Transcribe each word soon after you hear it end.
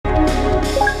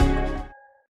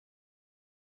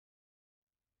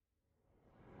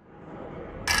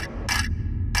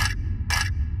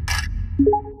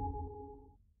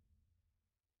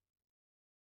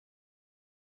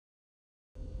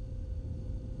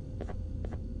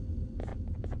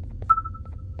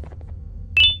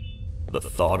The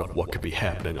thought of what could be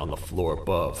happening on the floor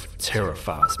above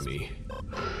terrifies me.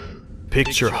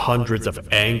 Picture hundreds of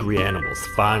angry animals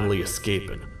finally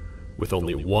escaping, with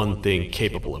only one thing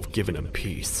capable of giving them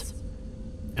peace.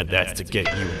 And that's to get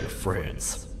you and your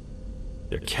friends.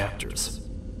 Their captors.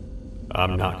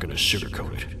 I'm not gonna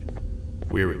sugarcoat it.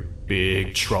 We're in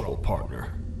big trouble,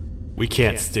 partner. We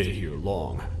can't stay here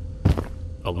long.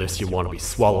 Unless you want to be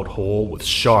swallowed whole with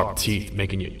sharp teeth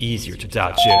making you easier to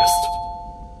digest.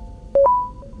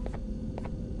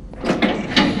 Get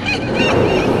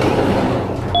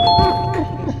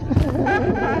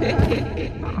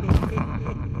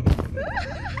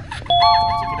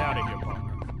out of here,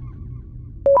 partner.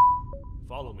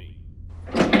 Follow me.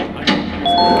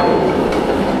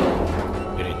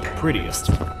 It ain't the prettiest,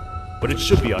 but it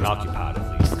should be unoccupied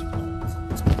at least.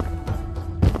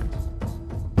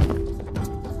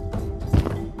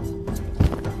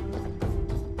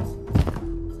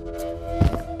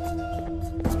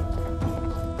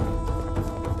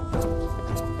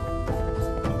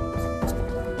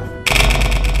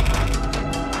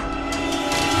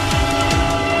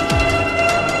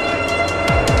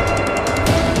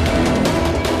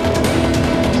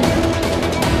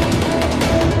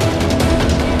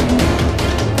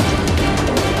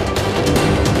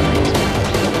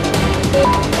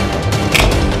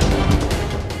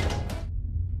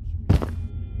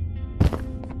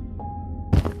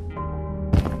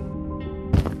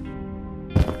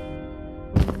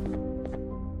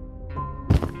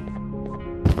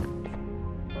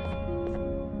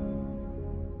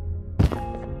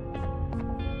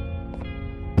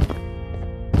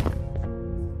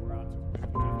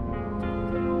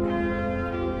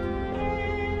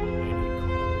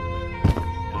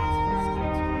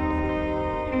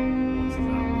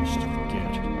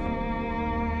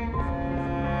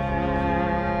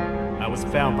 Was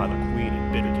found by the Queen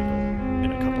and Bittergiggle,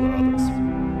 and a couple of others.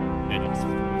 And it was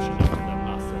foolish enough to let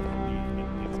myself believe that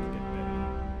things could get better.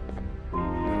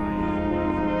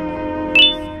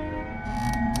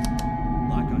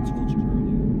 Like I told you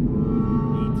earlier,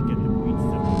 we need to get the Queen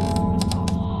separate as soon as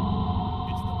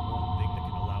possible. It's the one thing that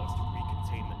can allow us to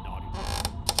recontain the naughty ones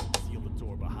and seal the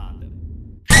door behind them.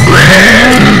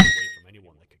 Away from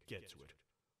anyone that could get to it,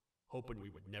 hoping we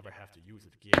would never have to use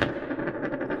it again.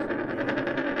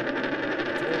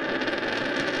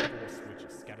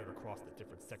 Switches scattered across the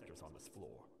different sectors on this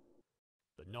floor.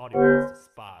 The naughty ones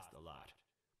despise the light.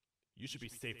 You should be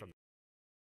safe from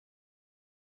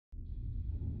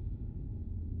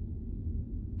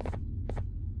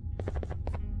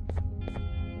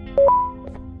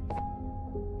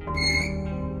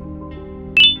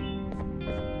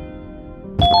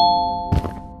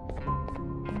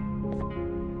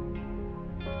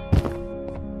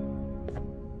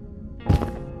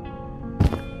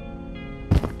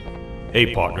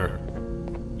Hey, partner.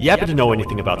 You happen to know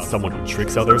anything about someone who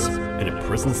tricks others and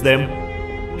imprisons them?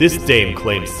 This dame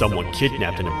claims someone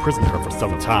kidnapped and imprisoned her for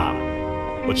some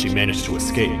time, but she managed to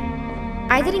escape.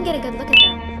 I didn't get a good look at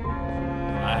them.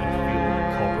 I have a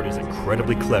feeling the culprit is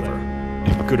incredibly clever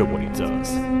and good at what he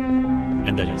does,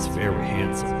 and that he's very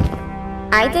handsome.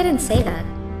 I didn't say that.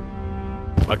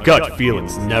 My gut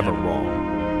feeling's never wrong,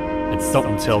 and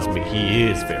something tells me he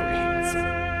is very handsome.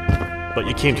 But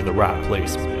you came to the right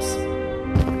place, miss.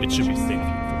 It should be safe here for me.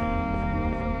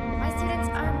 My students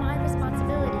are my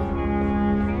responsibility.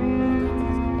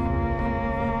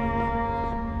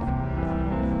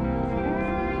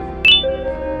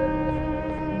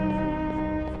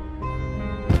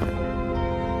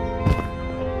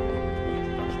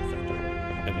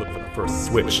 And look for the first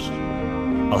switch.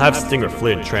 I'll have Stinger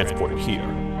Flynn transported here.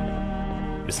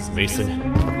 Mrs. Mason,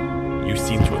 you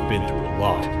seem to have been through a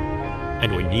lot,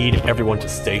 and we need everyone to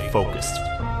stay focused.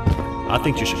 I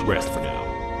think you should rest for now.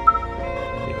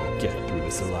 Maybe we'll get through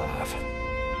this alive.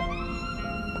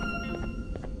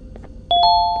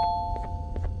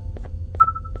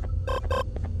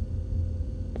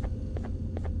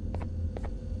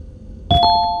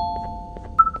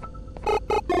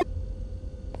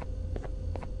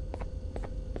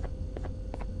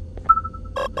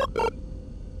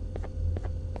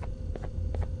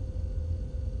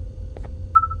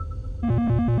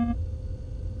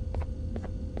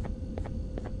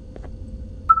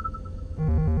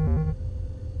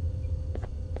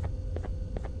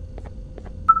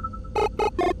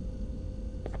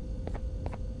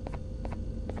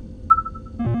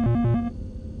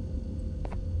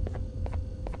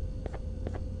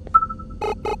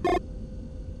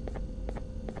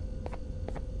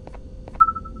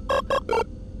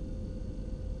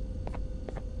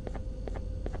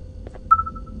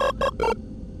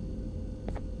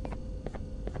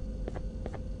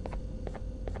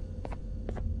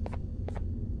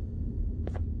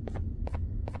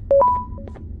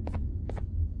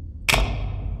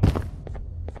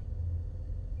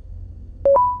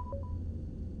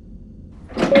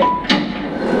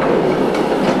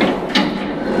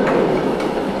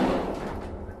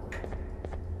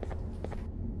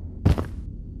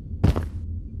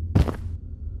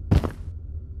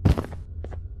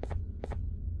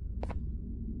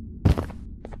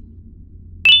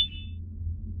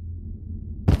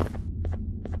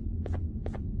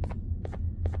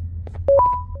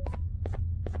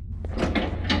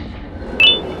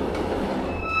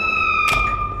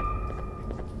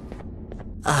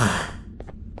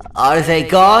 Are they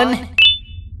gone?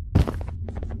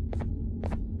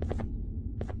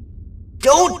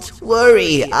 Don't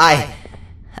worry,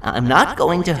 I'm not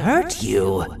going to hurt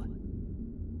you.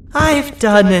 I've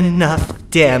done enough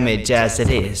damage as it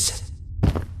is.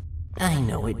 I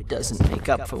know it doesn't make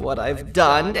up for what I've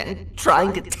done and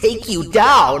trying to take you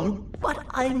down, but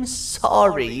I'm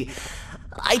sorry.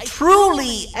 I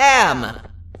truly am.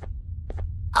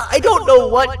 I don't know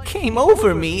what came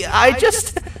over me. I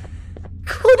just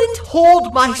couldn't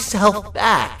hold myself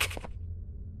back.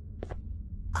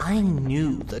 I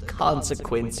knew the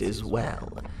consequences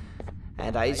well,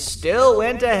 and I still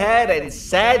went ahead and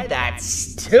said that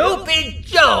stupid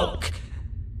joke.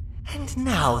 And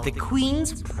now the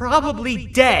Queen's probably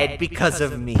dead because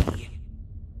of me.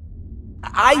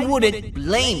 I wouldn't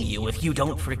blame you if you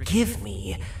don't forgive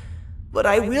me, but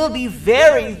I will be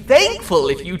very thankful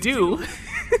if you do.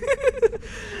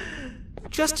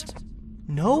 Just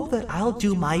know that I'll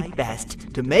do my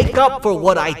best to make up for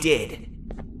what I did.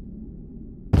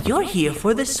 You're here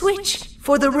for the switch,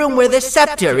 for the room where the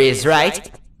scepter is,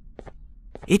 right?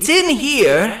 It's in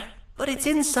here, but it's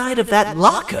inside of that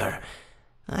locker.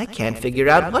 I can't figure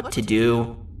out what to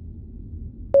do.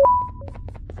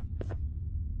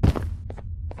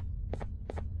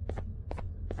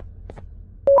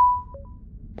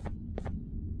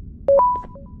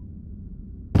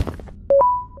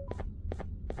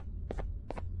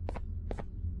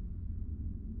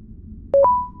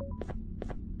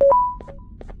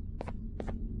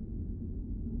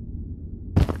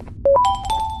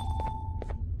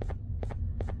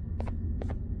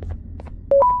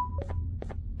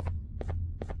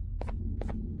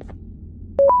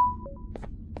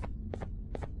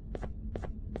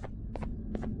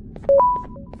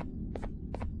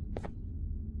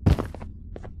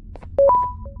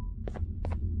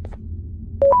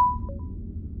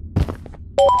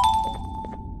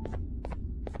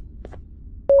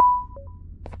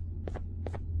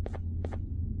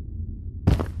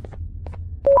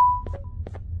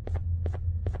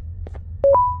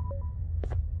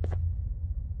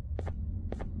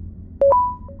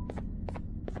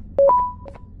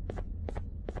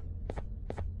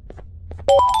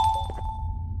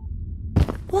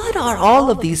 What are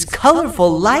all of these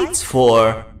colorful lights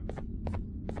for?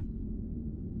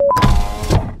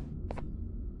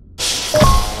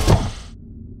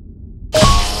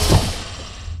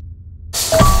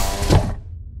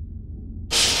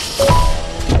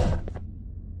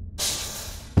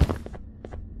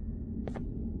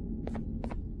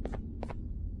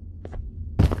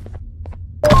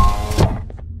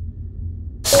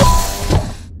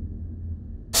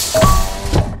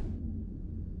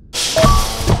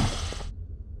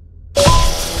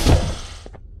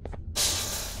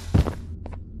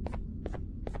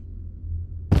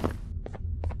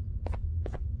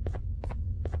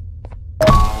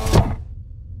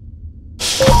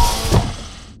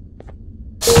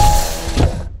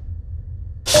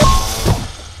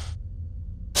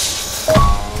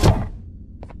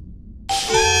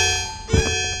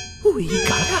 We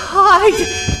gotta hide!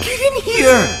 Get in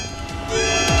here!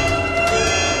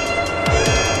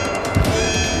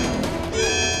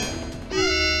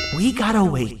 We gotta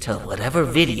wait till whatever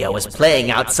video is playing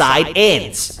outside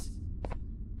ends.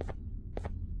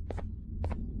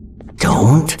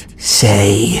 Don't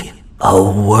say a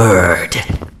word.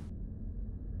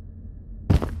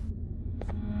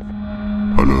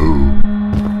 Hello?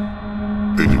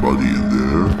 Anybody in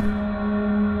there?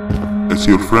 It's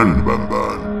your friend,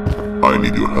 Banban. I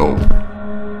need your help.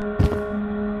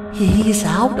 He's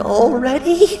out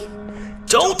already?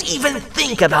 Don't even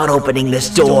think about opening this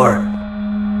door.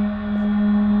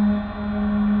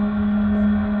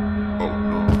 Oh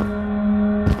no.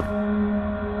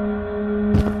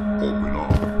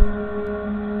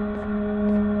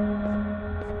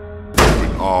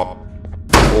 Open up.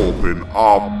 Open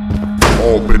up.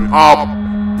 Open up.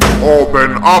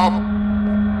 Open up.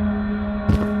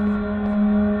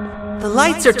 The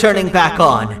lights are turning back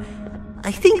on.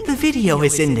 I think the video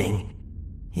is ending.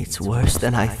 It's worse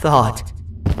than I thought.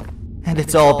 And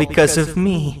it's all because of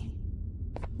me.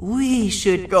 We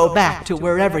should go back to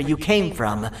wherever you came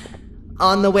from.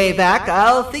 On the way back,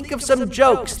 I'll think of some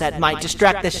jokes that might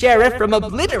distract the sheriff from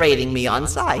obliterating me on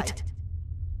sight.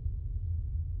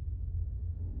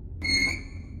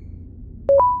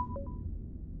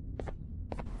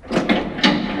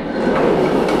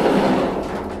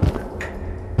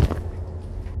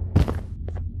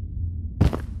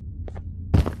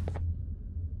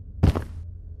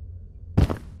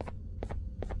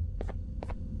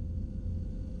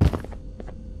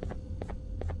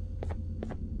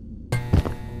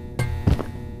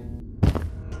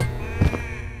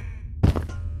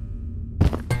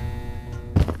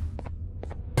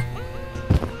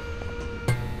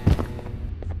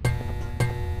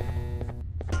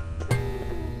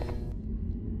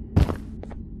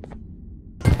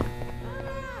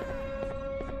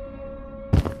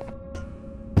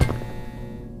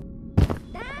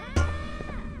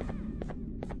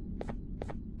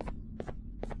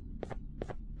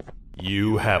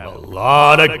 You have a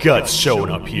lot of guts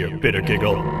showing up here, Bitter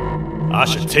Giggle. I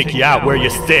should take you out where you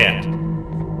stand.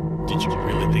 Did you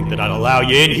really think that I'd allow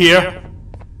you in here?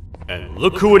 And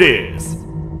look who it is.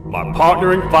 My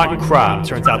partner in fighting crime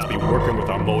turns out to be working with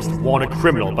our most wanted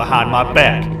criminal behind my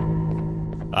back.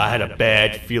 I had a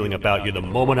bad feeling about you the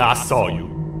moment I saw you.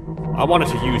 I wanted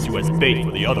to use you as bait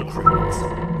for the other criminals,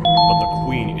 but the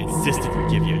Queen insisted we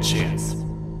give you a chance.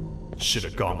 Should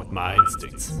have gone with my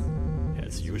instincts.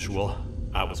 As usual,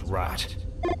 I was right.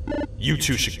 You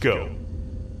two should go.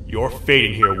 Your fate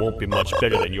in here won't be much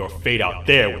better than your fate out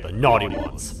there with the naughty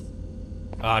ones.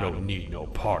 I don't need no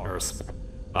partners.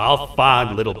 I'll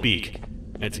find Little Beak,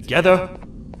 and together,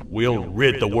 we'll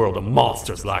rid the world of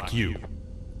monsters like you.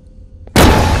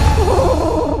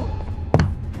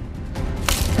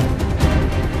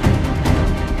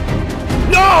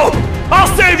 No!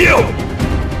 I'll save you!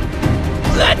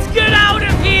 Let's get out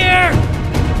of here!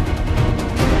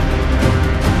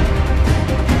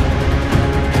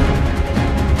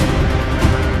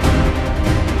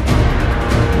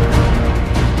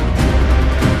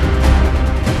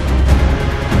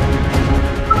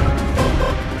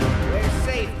 We're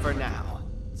safe for now.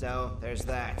 So, there's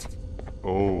that.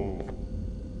 Oh,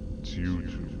 it's you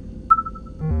two.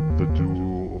 The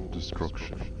duo of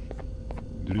destruction.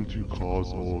 Didn't you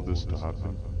cause all of this to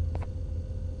happen?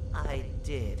 I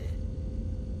did.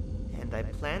 And I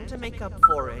plan to make up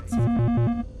for it.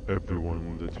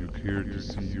 Everyone that you cared to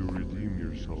see you redeem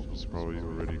yourself is probably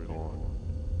already gone.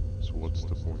 So what's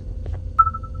the point?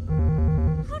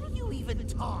 How do you even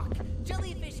talk?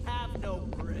 Jellyfish have no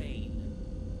brain.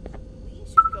 We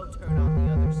should go turn on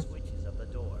the other switches of the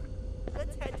door.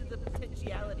 Let's head to the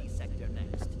potentiality sector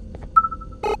next.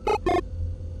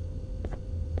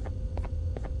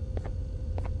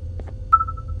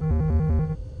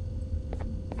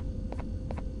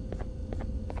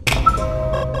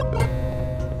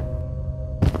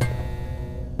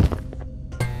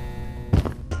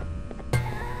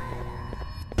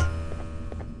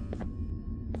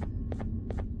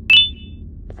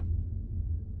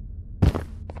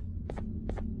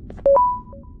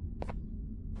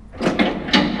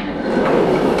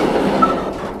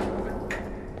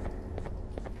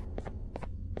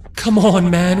 Come on,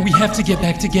 man, we have to get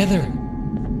back together.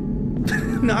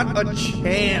 Not a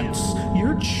chance.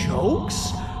 Your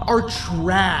jokes are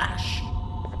trash.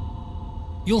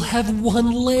 You'll have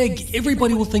one leg.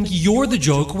 Everybody will think you're the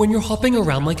joke when you're hopping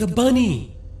around like a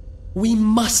bunny. We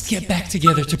must get back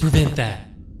together to prevent that.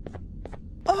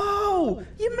 Oh,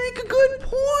 you make a good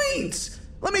point.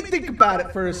 Let me think about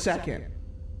it for a second.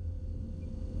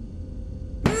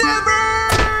 Never!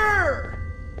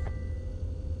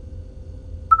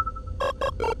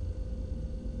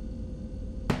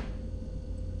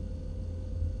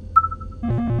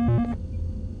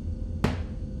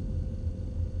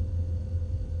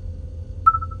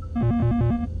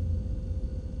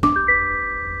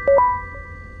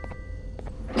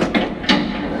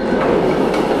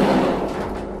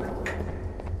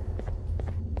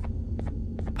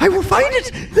 I will find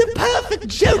it! The perfect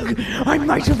joke! I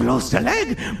might have lost a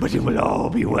leg, but it will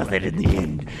all be worth it in the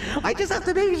end. I just have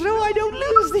to make sure I don't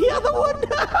lose the other one.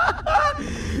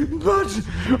 But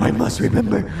I must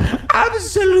remember,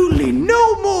 absolutely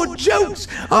no more jokes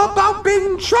about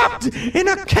being trapped in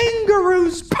a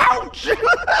kangaroo's pouch!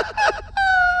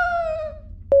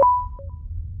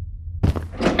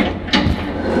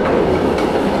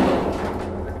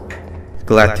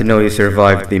 Glad to know you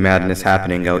survived the madness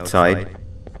happening outside.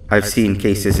 I've seen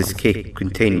cases escape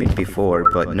containment before,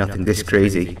 but nothing this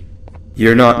crazy.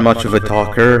 You're not much of a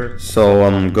talker, so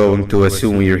I'm going to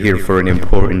assume you're here for an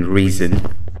important reason.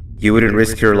 You wouldn't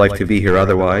risk your life to be here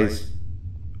otherwise.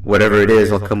 Whatever it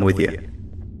is, I'll come with you.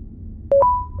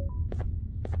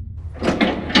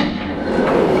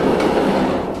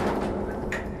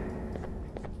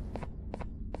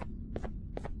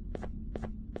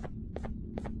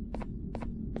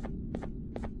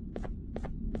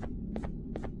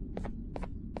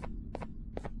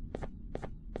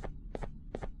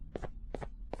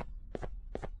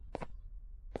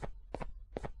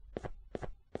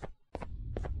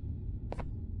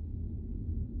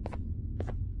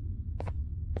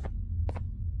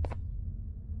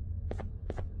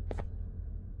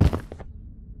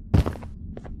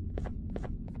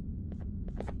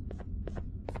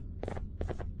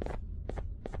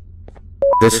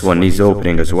 This one needs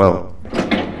opening as well.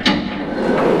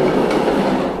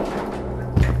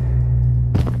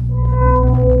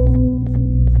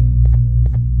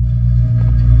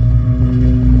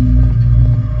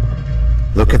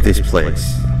 Look at this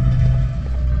place.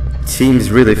 It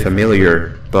seems really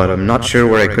familiar, but I'm not sure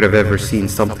where I could have ever seen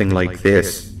something like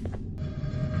this.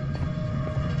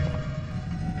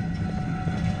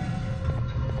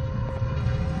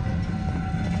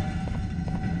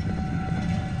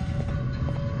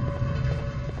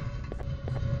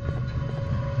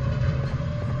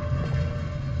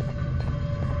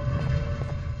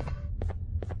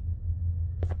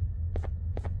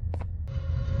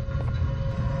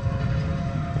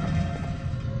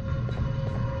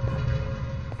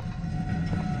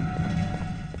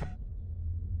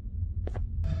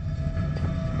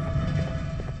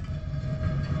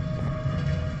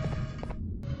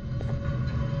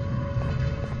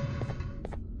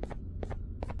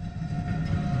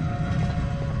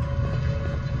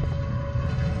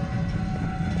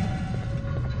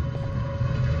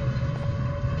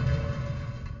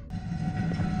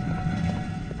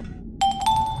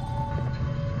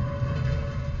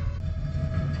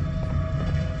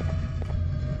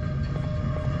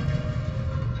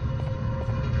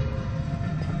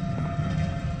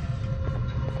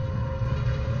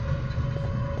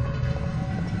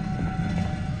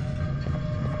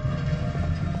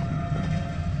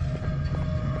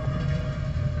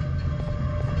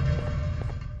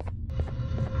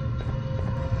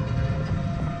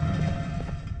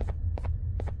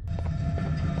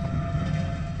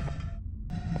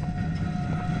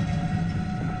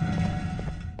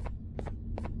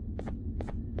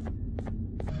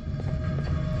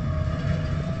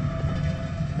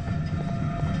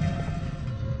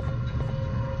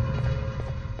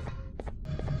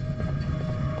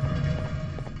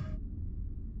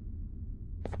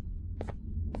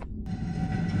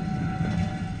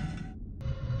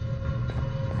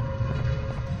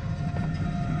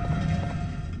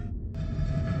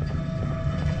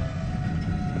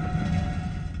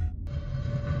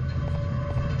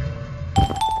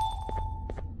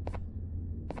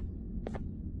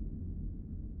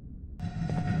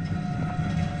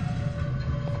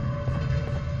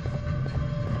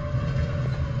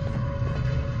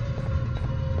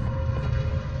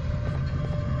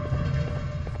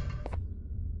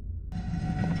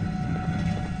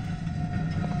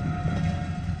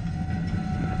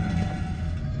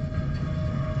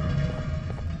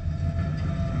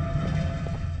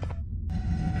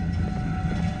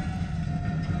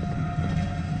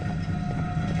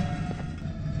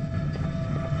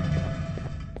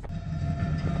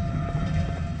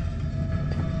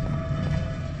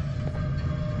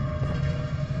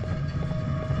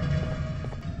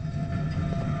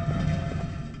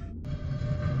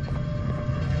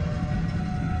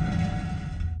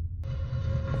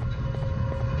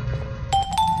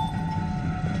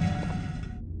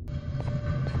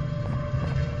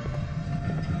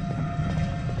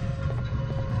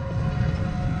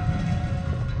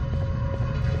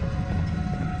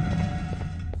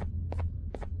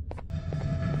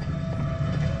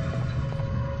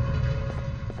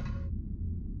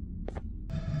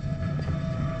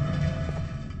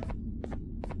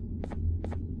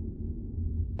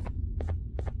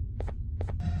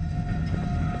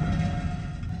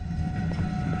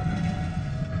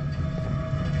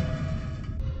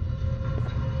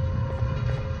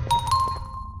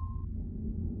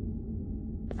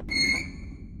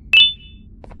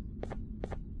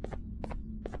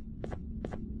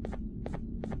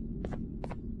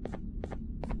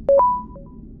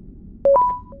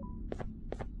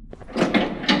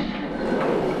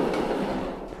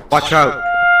 Watch out!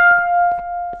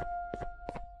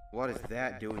 What is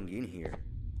that doing in here?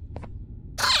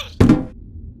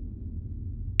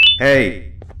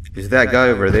 Hey, is that guy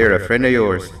over there a friend of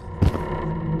yours?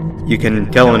 You can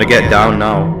tell him to get down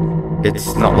now.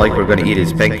 It's not like we're gonna eat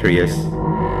his pancreas.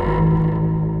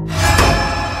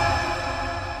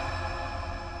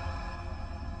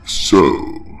 So,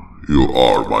 you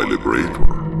are my liberator.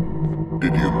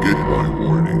 Did you get my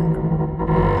warning?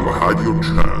 You had your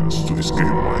chance to escape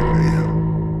my mayhem.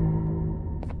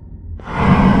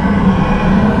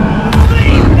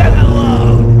 Leave them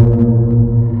alone!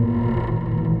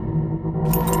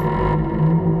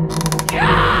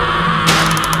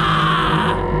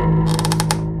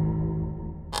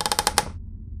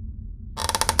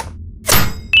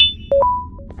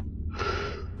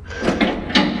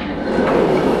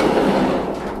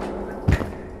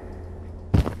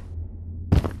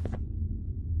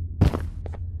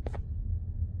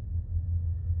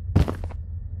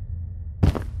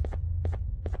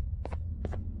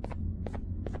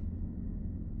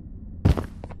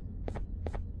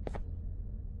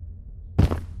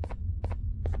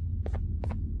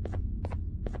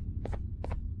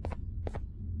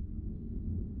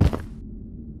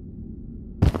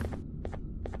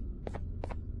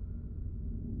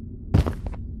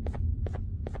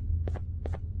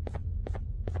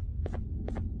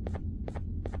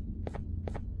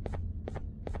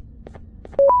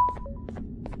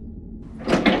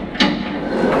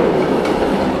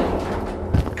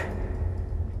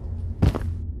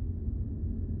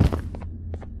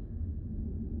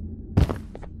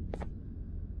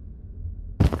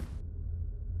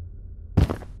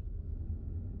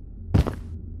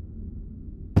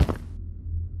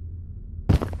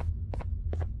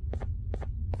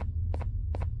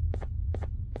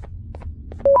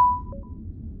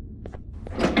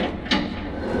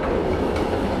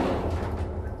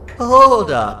 Hold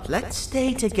up, let's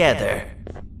stay together.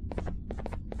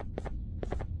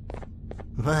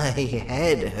 My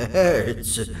head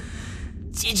hurts.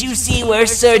 Did you see where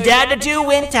Sir Dadadoo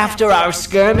went after our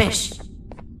skirmish?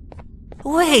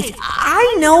 Wait,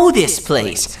 I know this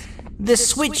place. The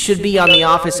switch should be on the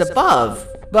office above,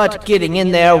 but getting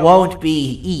in there won't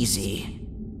be easy.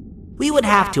 We would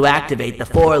have to activate the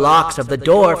 4 locks of the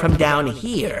door from down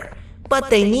here, but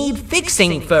they need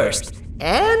fixing first.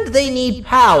 And they need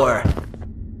power.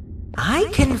 I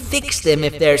can fix them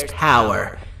if there's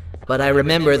power, but I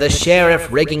remember the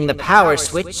sheriff rigging the power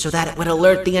switch so that it would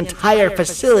alert the entire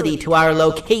facility to our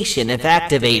location if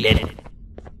activated.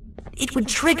 It would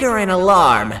trigger an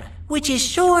alarm, which is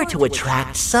sure to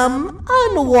attract some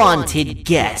unwanted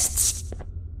guests.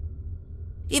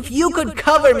 If you could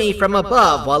cover me from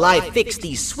above while I fix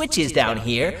these switches down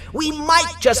here, we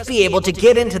might just be able to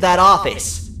get into that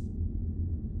office.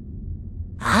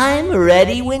 I'm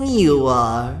ready when you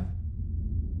are.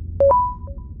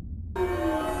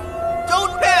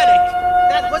 Don't panic!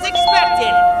 That was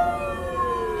expected!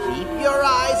 Keep your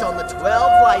eyes on the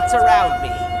 12 lights around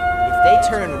me. If they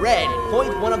turn red,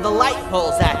 point one of the light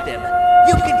poles at them.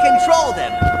 You can control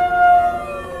them.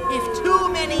 If too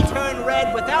many turn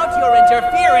red without your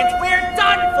interference, we're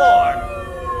done for!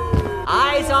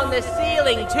 Eyes on the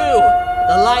ceiling, too.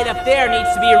 The light up there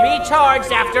needs to be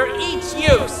recharged after each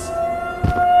use.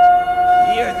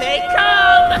 Here they come!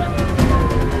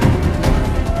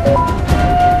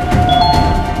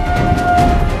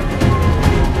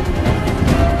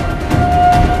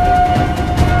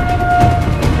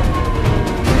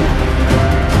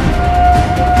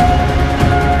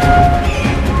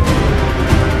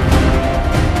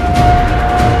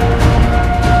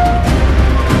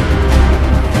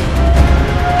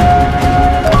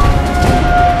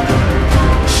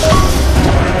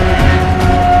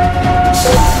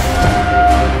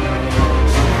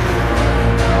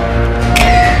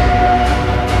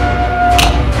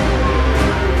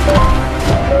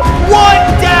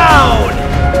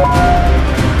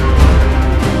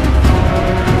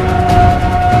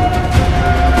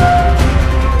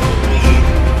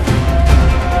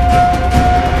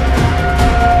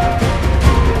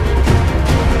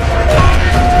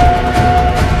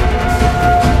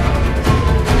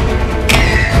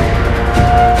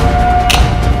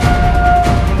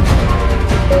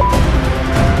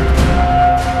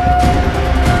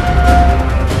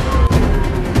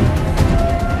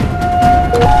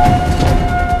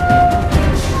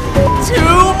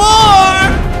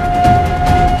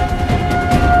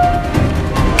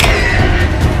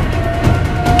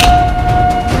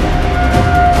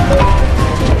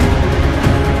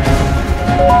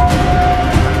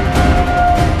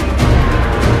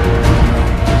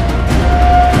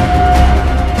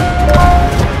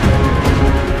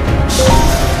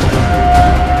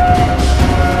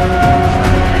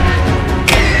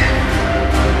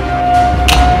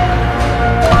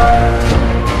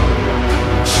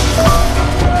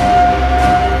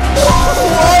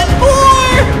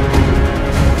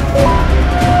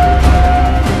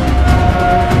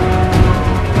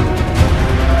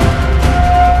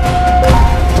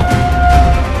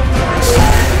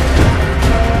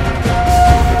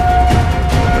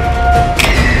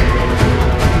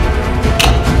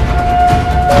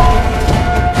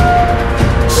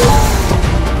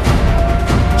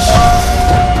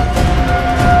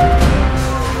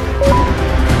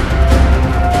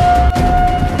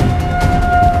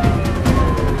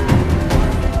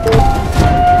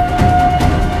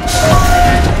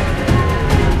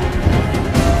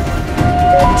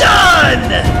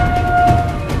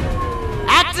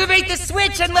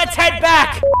 Let's head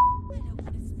back! I don't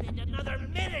want to spend another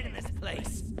minute in this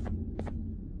place.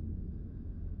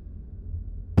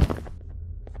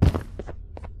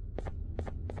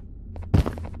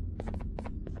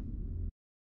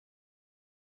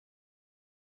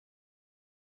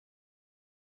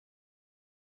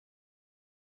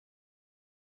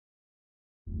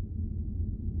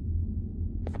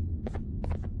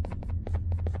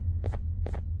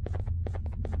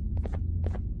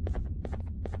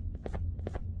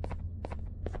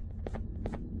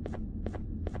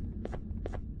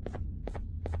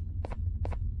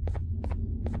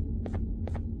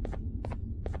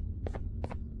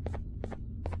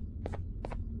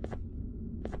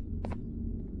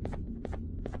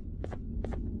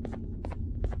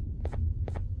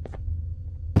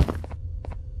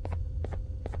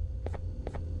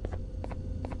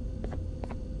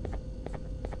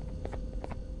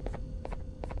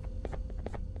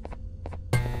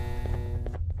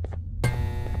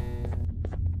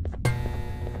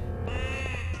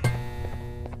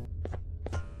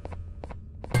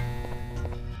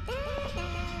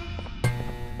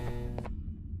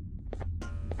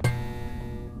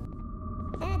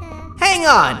 Hang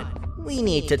on! We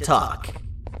need to talk.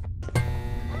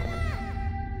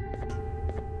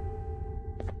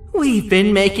 We've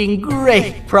been making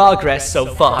great progress so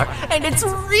far, and it's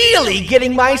really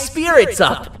getting my spirits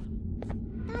up.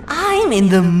 I'm in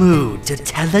the mood to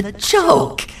tell a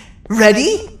joke.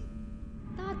 Ready?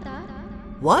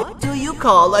 What do you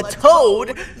call a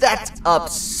toad that's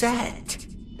upset?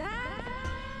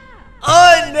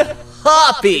 Unhappy!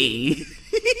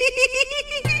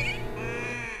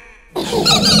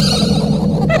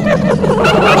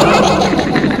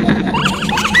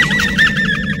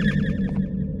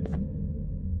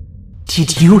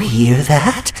 Did you hear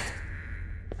that?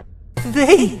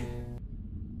 They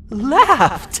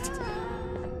laughed.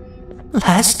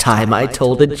 Last time I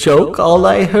told a joke, all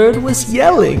I heard was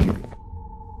yelling.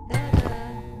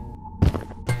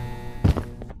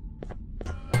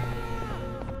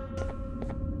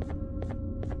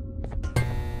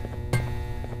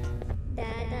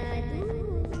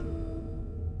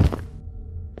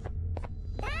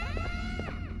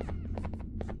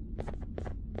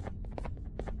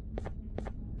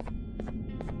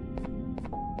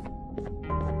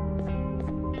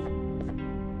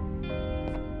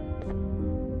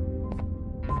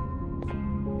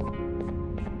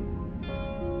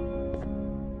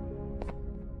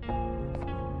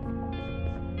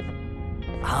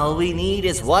 All we need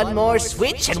is one more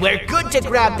switch and we're good to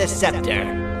grab the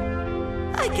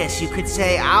scepter. I guess you could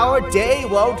say our day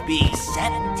won't be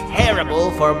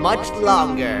terrible for much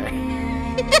longer.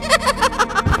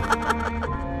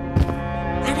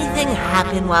 Anything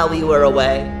happen while we were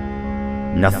away?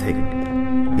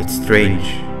 Nothing. It's strange.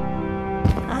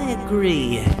 I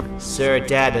agree. Sir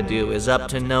Dadadoo is up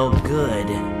to no good.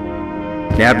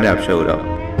 Nab showed up,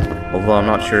 although I'm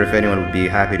not sure if anyone would be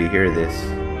happy to hear this.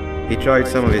 He tried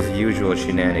some of his usual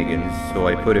shenanigans, so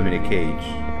I put him in a cage.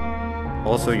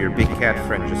 Also, your big cat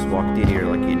friend just walked in here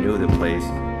like he knew the place.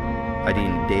 I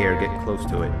didn't dare get close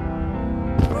to it.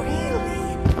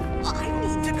 Really? I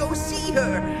need to go see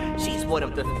her. She's one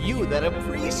of the few that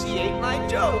appreciate my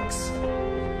jokes.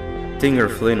 Stinger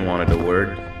Flynn wanted a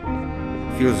word.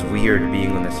 Feels weird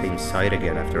being on the same side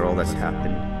again after all that's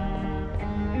happened.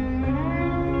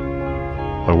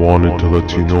 I wanted to let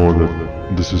you know that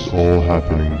this is all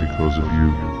happening because of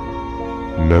you.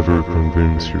 Never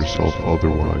convince yourself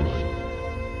otherwise.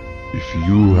 If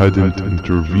you hadn't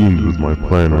intervened with my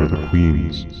plan or the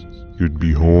Queen's, you'd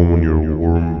be home on your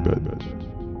warm bed.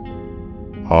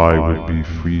 I would be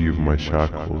free of my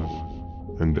shackles,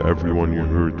 and everyone you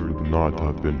hurt would not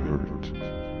have been hurt.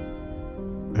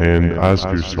 And ask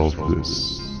yourself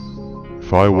this.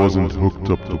 If I wasn't hooked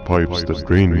up to pipes that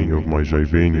drained me of my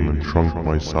Jivanium and shrunk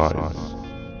my size,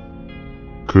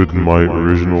 could my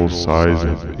original size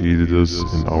have aided us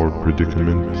in our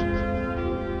predicament?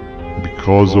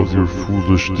 Because of your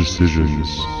foolish decisions,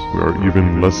 we are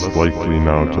even less likely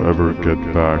now to ever get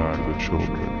back to the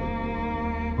children.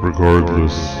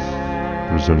 Regardless,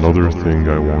 there's another thing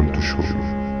I want to show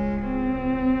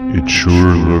you. It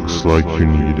sure looks like you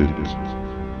need it.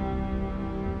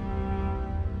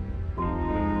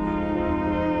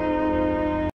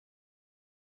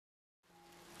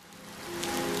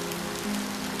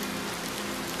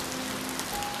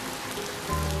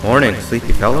 Morning,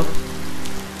 sleepy fellow.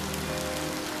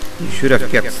 You should have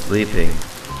kept sleeping.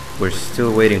 We're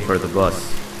still waiting for the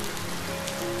bus.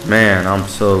 Man, I'm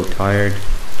so tired.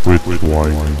 Quit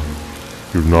whining.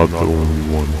 You're not the only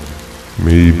one.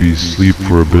 Maybe sleep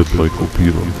for a bit like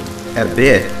Opila. A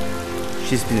bit?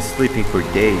 She's been sleeping for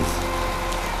days.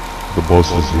 The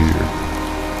bus is here.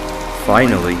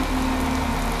 Finally.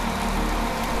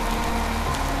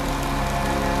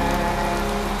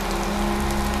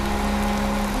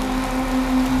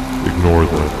 Ignore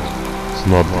that. It's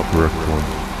not the correct one.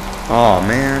 Aw,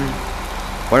 man.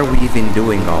 Why are we even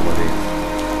doing all of this?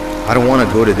 I don't want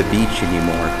to go to the beach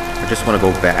anymore. I just want to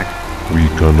go back. We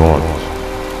cannot.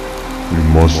 We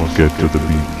must get to the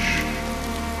beach.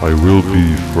 I will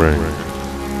be frank.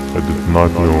 I did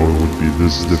not know it would be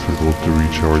this difficult to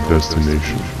reach our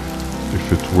destination.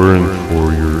 If it weren't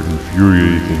for your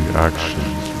infuriating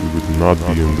actions, we would not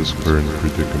be in this current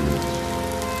predicament.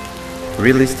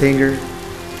 Really, Stinger?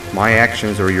 My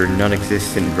actions are your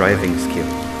non-existent driving skill.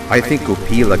 I think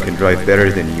Opila can drive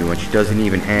better than you and she doesn't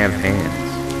even have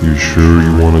hands. You sure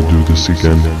you want to do this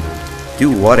again? Do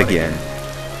what again?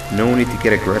 No need to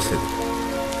get aggressive.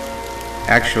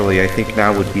 Actually, I think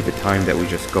now would be the time that we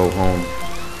just go home.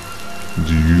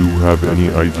 Do you have any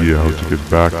idea how to get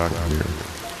back from here?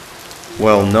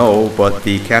 Well, no, but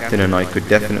the captain and I could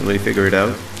definitely figure it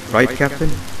out. Right, Captain?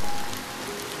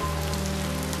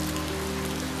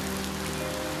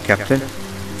 Captain?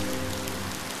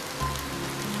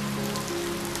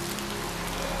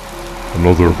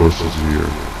 Another bus is here.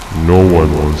 No one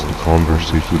wants to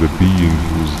conversate with a being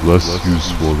who is less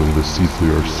useful than the seat we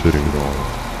are sitting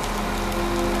on.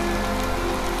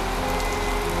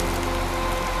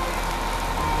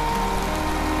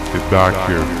 Get back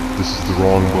here. This is the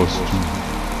wrong bus too.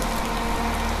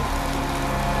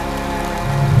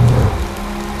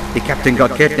 The captain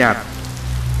got kidnapped.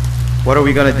 What are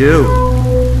we gonna do?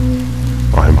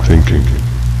 I'm thinking.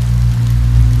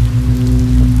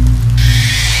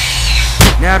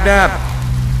 Nab Nab!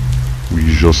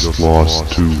 We just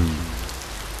lost two.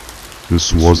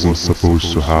 This wasn't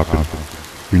supposed to happen.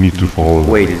 We need to follow.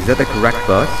 Wait, is that the correct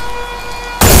bus?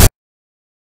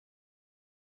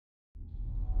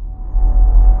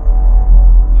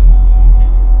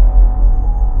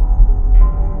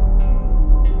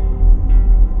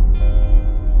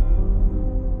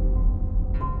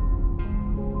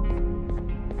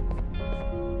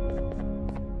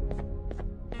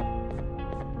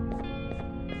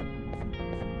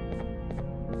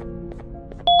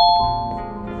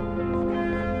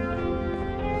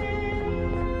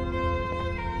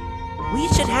 We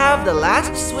should have the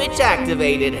last switch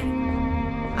activated.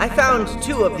 I found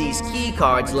 2 of these key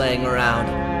cards laying around.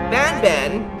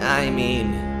 Banban,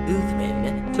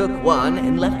 Uthman, took one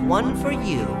and left one for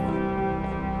you.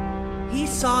 He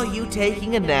saw you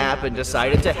taking a nap and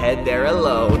decided to head there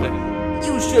alone.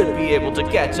 You should be able to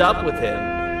catch up with him.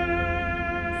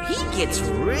 He gets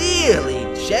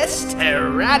really just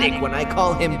erratic when I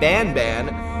call him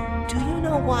Banban. Do you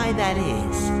know why that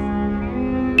is?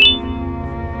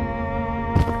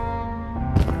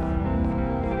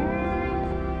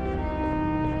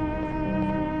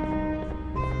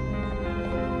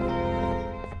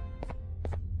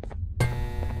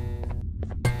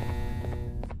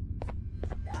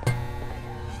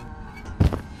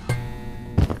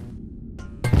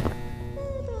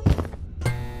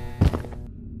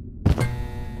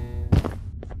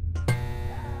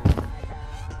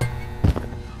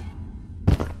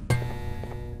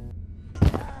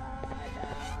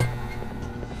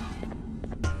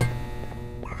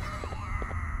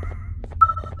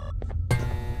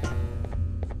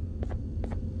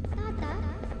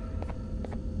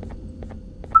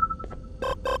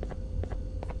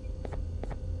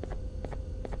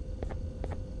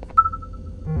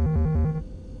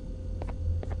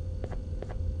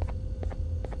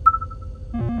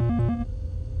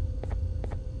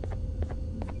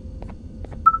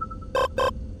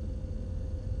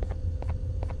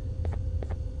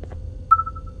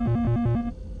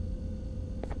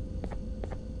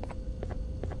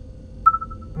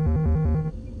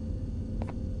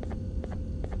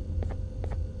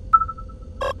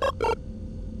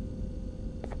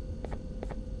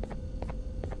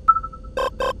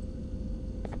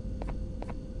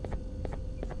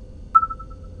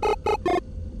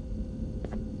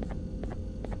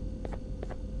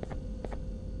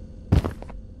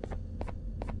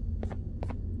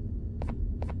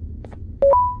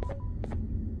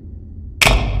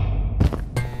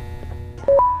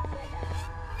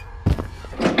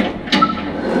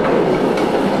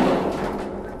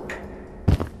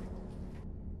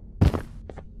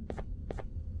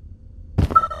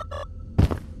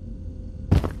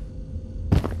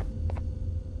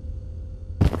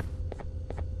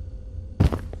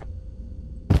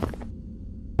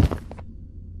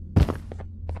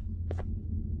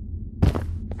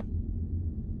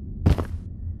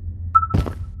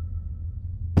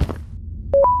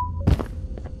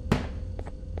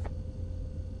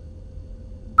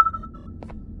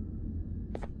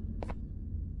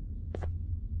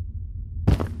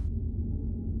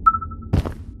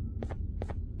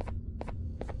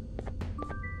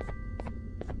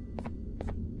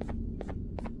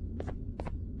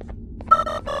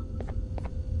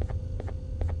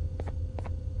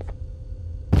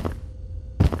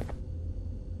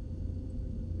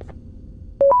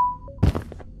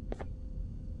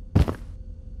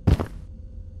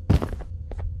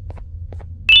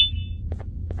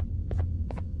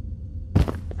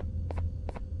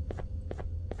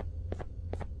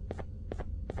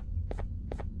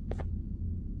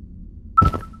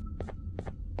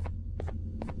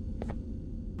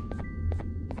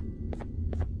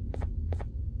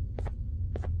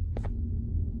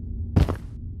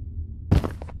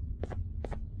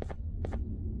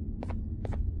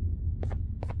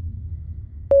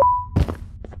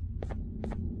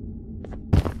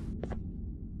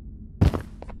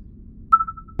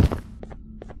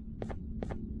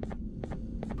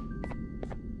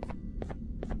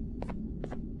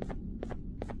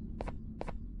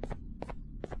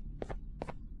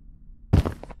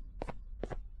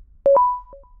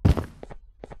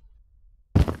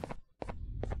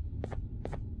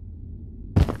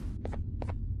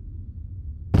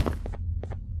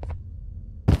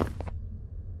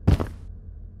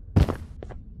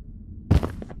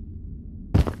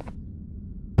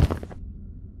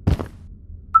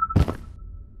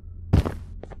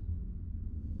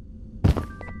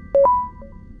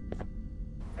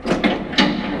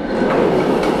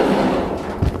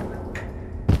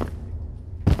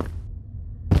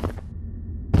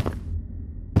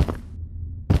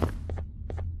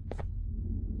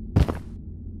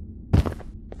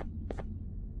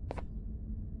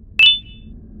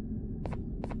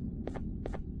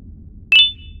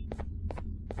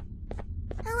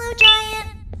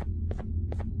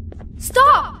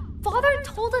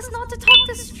 us not to talk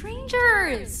to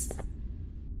strangers.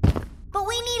 But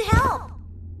we need help.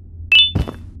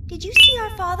 Did you see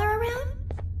our father around?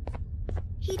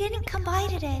 He didn't come by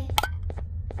today.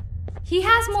 He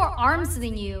has more arms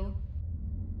than you.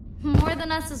 More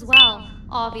than us as well,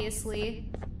 obviously.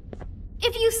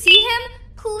 If you see him,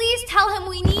 please tell him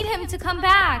we need him to come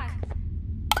back.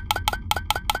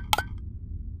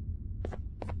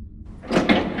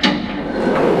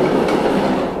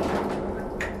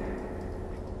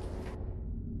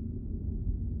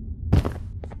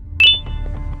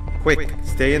 Quick,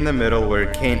 stay in the middle where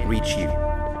it can't reach you.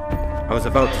 I was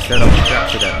about to set up a trap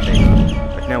for that thing,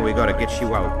 but now we gotta get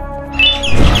you out.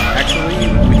 Actually,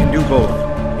 we can do both.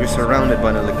 You're surrounded by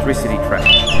an electricity trap,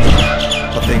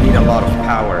 but they need a lot of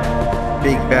power.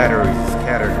 Big batteries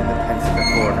scattered in the pens in the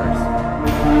corners.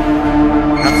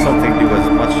 Have something do as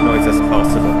much noise as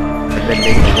possible, and then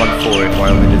make a run for it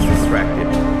while it is distracted.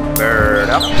 Bird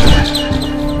up.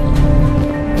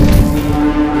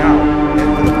 Now, head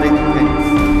to the big pens.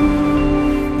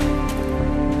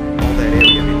 All that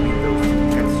area between those two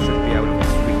pens should be out of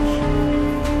its reach.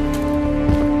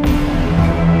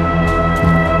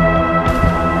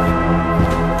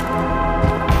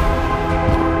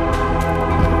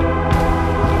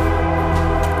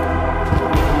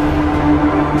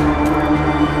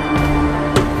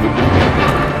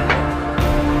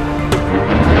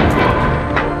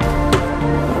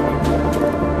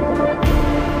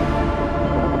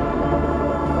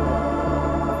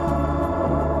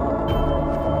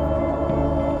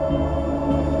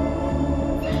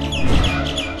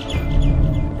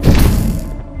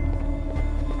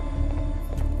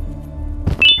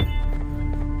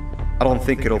 I don't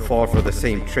think it'll fall for the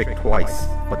same trick twice,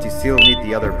 but you still need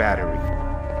the other battery.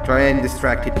 Try and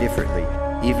distract it differently,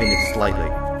 even if slightly.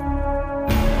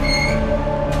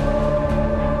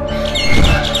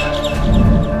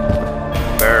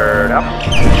 Bird up.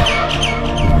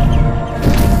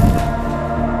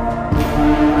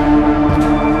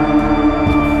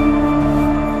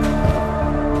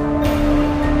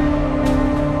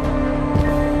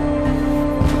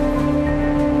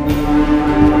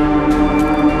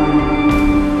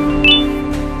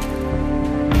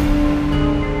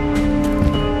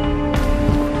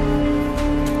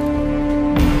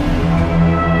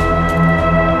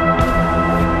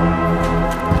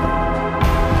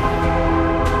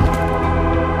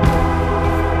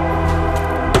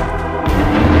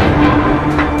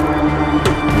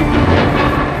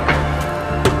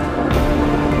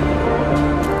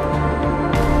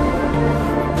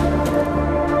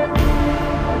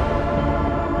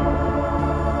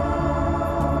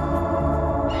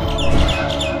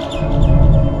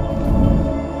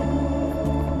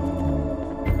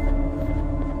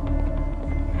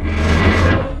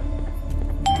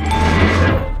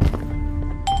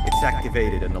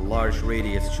 Activated and a large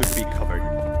radius should be covered.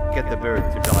 Get the bird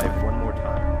to dive one more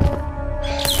time.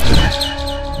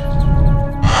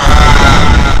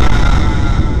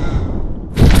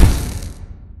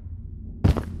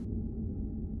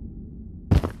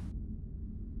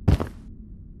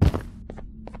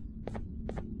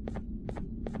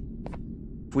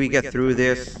 If we get through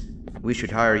this, we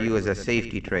should hire you as a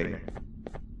safety trainer.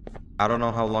 I don't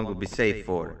know how long we'll be safe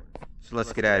for, so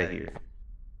let's get out of here.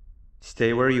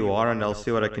 Stay where you are and I'll see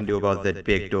what I can do about that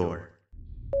big door.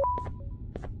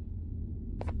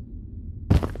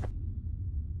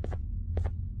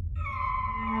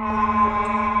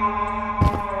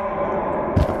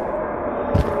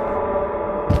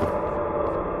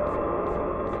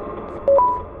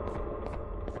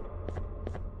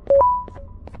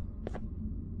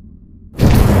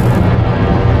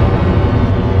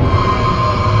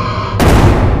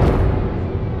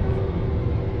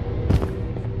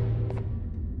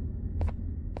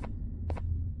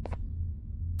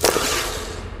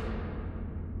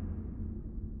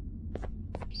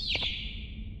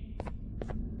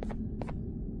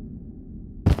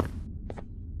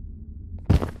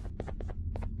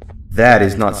 That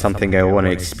is not something I want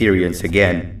to experience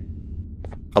again.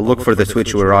 I'll look for the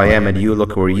switch where I am and you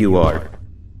look where you are.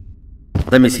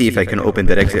 Let me see if I can open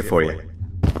that exit for you.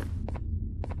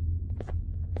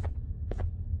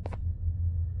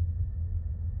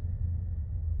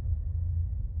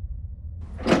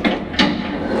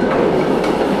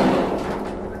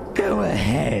 Go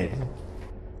ahead.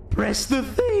 Press the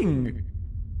thing.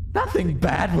 Nothing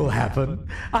bad will happen.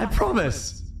 I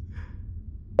promise.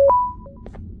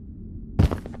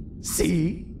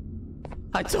 See?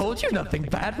 I told you nothing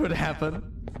bad would happen.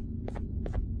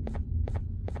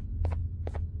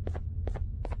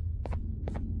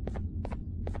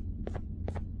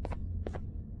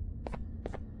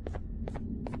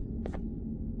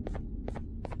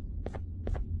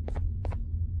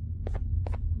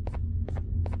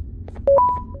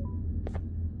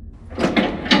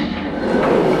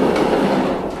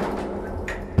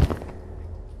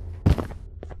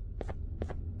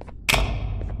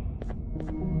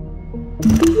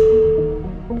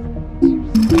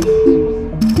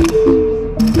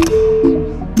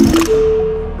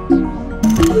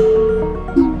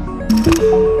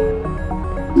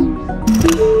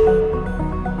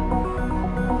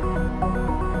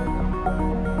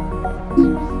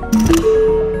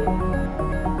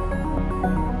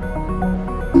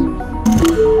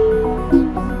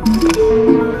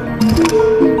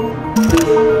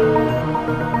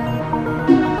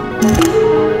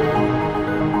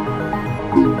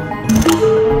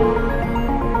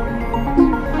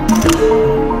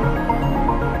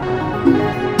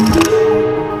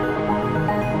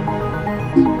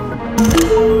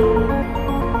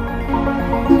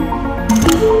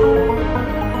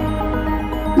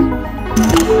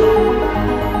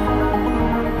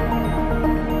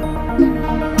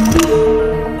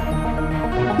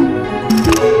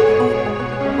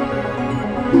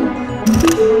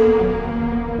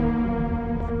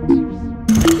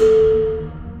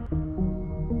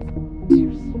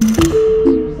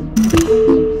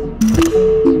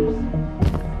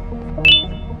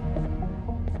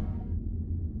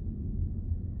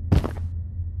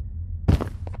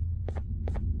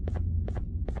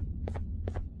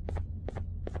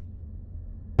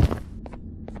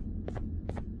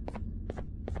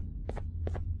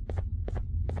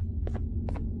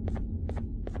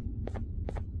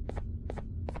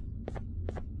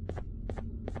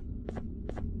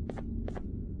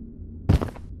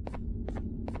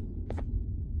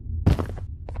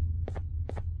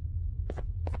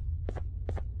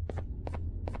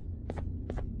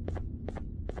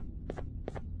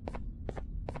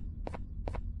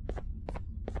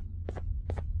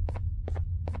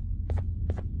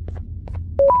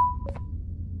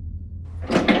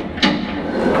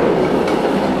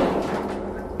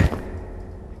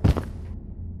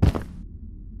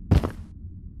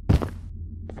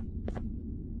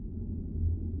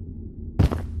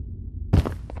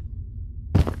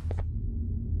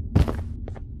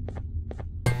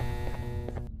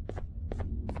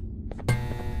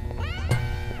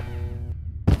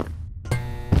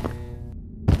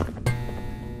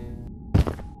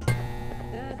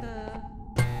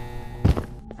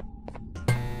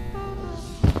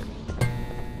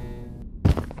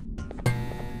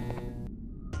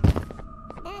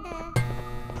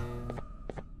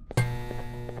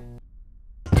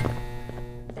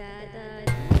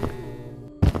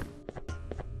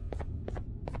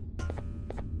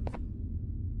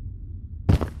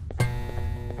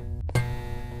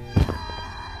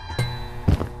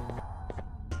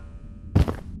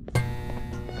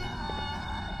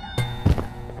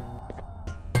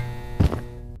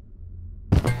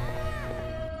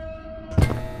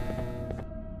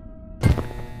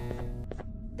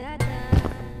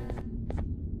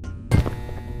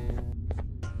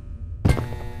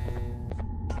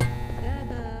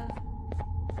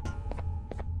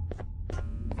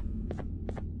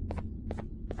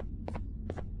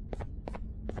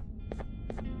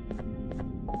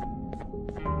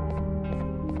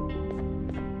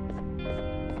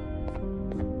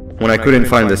 When I couldn't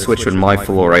find the switch on my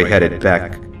floor, I headed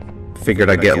back. Figured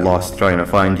I'd get lost trying to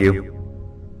find you.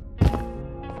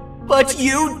 But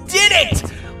you did it!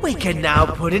 We can now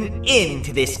put an end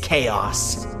to this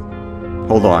chaos.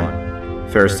 Hold on.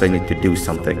 First I need to do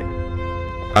something.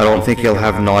 I don't think you'll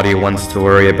have naughty ones to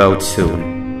worry about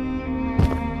soon.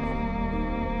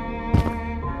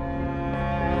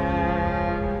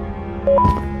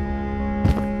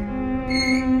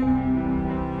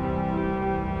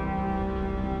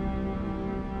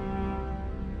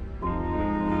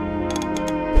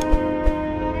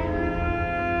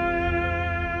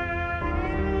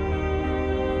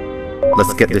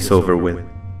 Let's get this over with.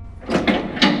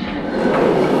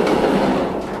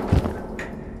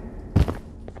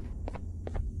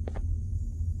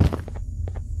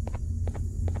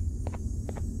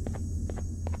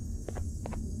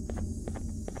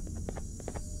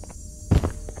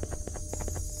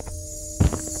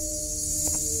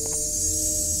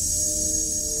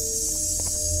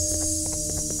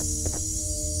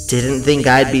 Didn't think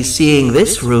I'd be seeing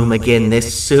this room again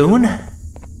this soon.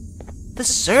 The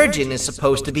surgeon is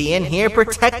supposed to be in here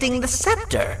protecting the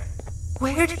scepter.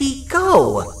 Where'd he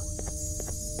go?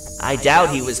 I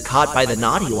doubt he was caught by the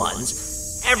naughty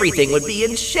ones. Everything would be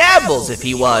in shambles if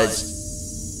he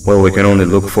was. Well, we can only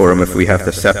look for him if we have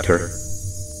the scepter.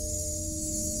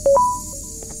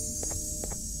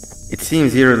 It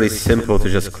seems eerily simple to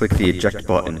just click the eject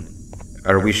button.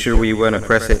 Are we sure we want to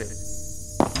press it?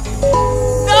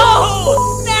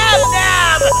 No! Nab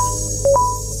Nab!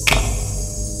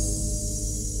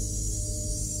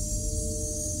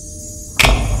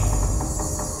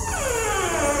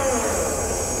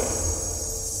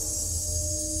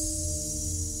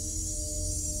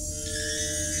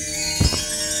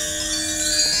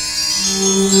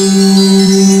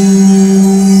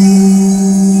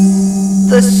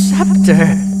 The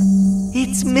scepter!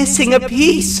 It's missing a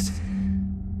piece!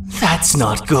 That's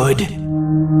not good.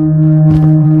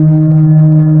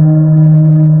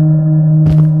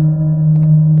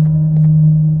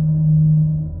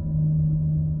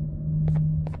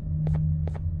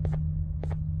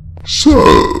 So,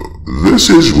 this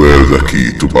is where the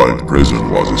key to Banban prison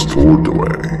was stored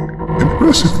away.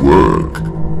 Impressive work.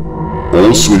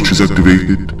 All switches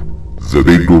activated, the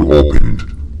big door opened,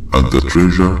 and the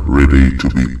treasure ready to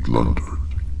be plundered.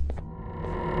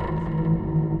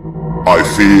 I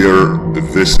fear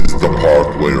this is the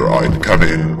part where I'd come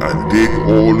in and dig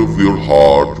all of your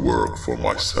hard work for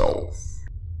myself.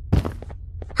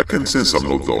 I can sense I'm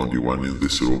not the only one in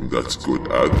this room that's good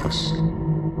at this.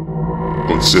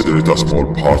 Consider it a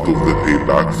small part of the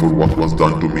payback for what was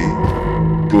done to me.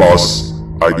 Plus,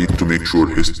 I need to make sure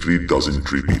history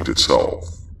doesn't repeat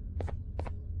itself.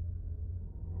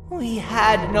 We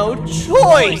had no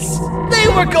choice! They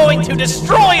were going to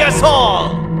destroy us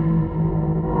all!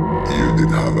 You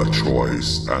did have a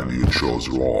choice, and you chose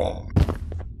wrong.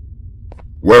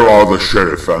 Where are the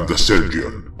sheriff and the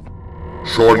surgeon?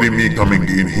 Surely me coming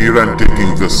in here and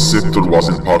taking the scepter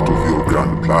wasn't part of your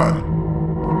grand plan.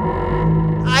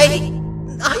 I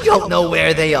don't know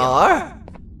where they are.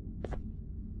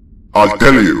 I'll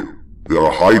tell you, they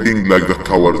are hiding like the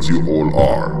cowards you all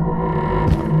are.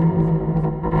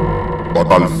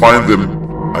 But I'll find them,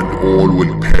 and all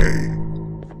will pay.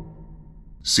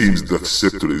 Seems that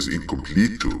scepter is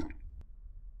incomplete too.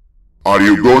 Are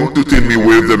you going to tell me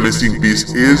where the missing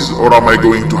piece is, or am I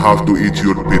going to have to eat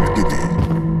your pet kitty?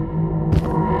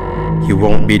 You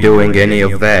won't be doing any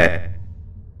of that.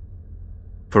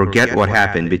 Forget what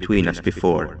happened between us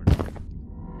before.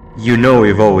 You know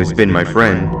you've always been my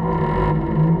friend.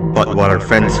 But what are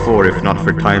friends for if not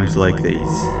for times like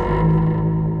these?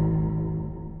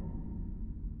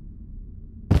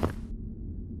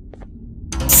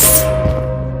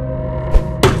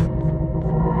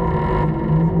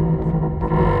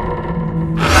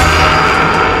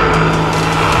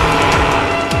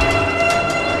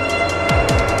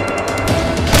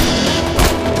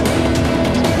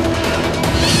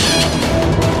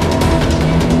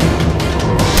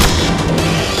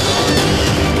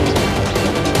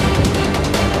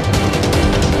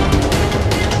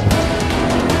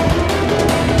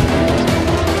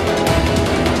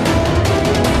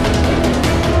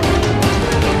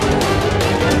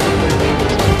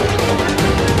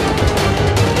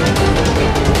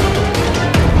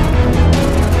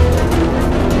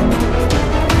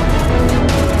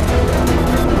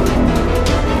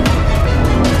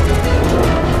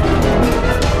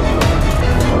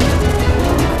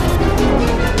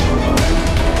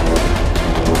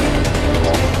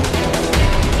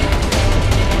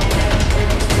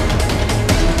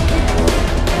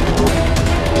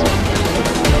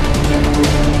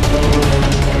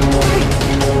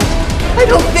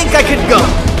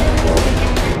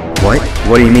 What?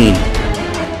 What do you mean?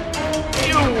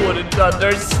 You wouldn't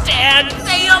understand.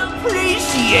 They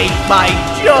appreciate my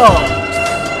jokes.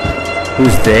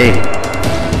 Who's they?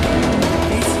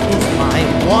 This is my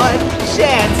one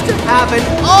chance to have an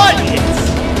audience,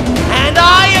 and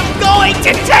I am going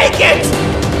to take it.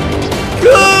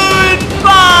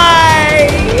 Goodbye.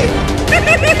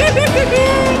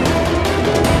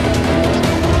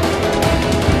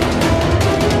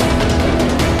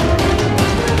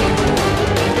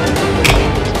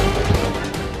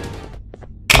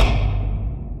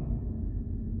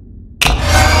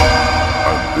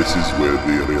 This is where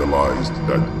they realized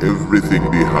that everything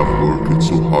they have worked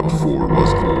so hard for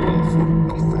was all for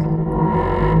nothing.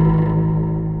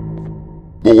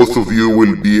 Both of you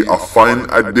will be a fine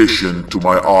addition to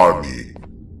my army.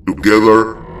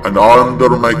 Together and under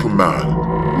my command,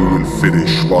 we will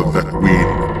finish what the Queen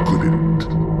couldn't.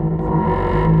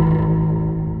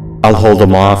 I'll hold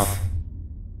them off.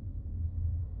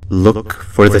 Look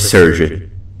for the surgeon.